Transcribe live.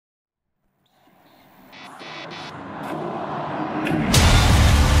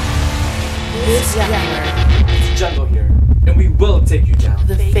Yes, yeah. It's jungle here, and we will take you down.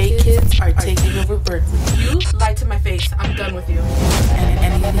 The fake kids are taking over Berkeley. You lied to my face. I'm done with you. And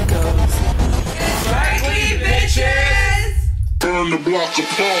anything goes. Berkeley, bitches! Burn the block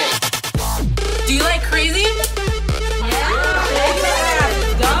apart. Do you like crazy? Yeah.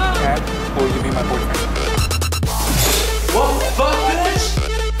 Dad, will you be my boyfriend? What the fuck, bitch?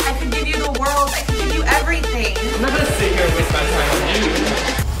 I could give you the world. I could give you everything. I'm not gonna sit here and waste my time on you.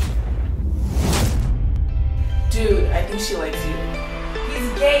 Dude, I think she likes you. He's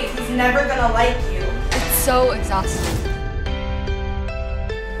gay. He's never gonna like you. It's so exhausting.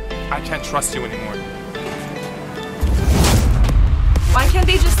 I can't trust you anymore. Why can't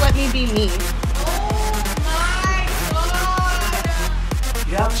they just let me be me?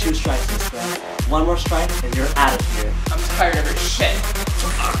 You have 2 strikes, sister. 1 more strike, and you're out of here. I'm tired of your shit.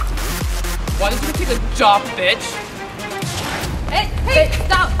 Why did you take a job, bitch? Hey,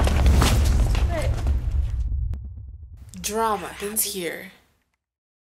 stop! Drama ends here.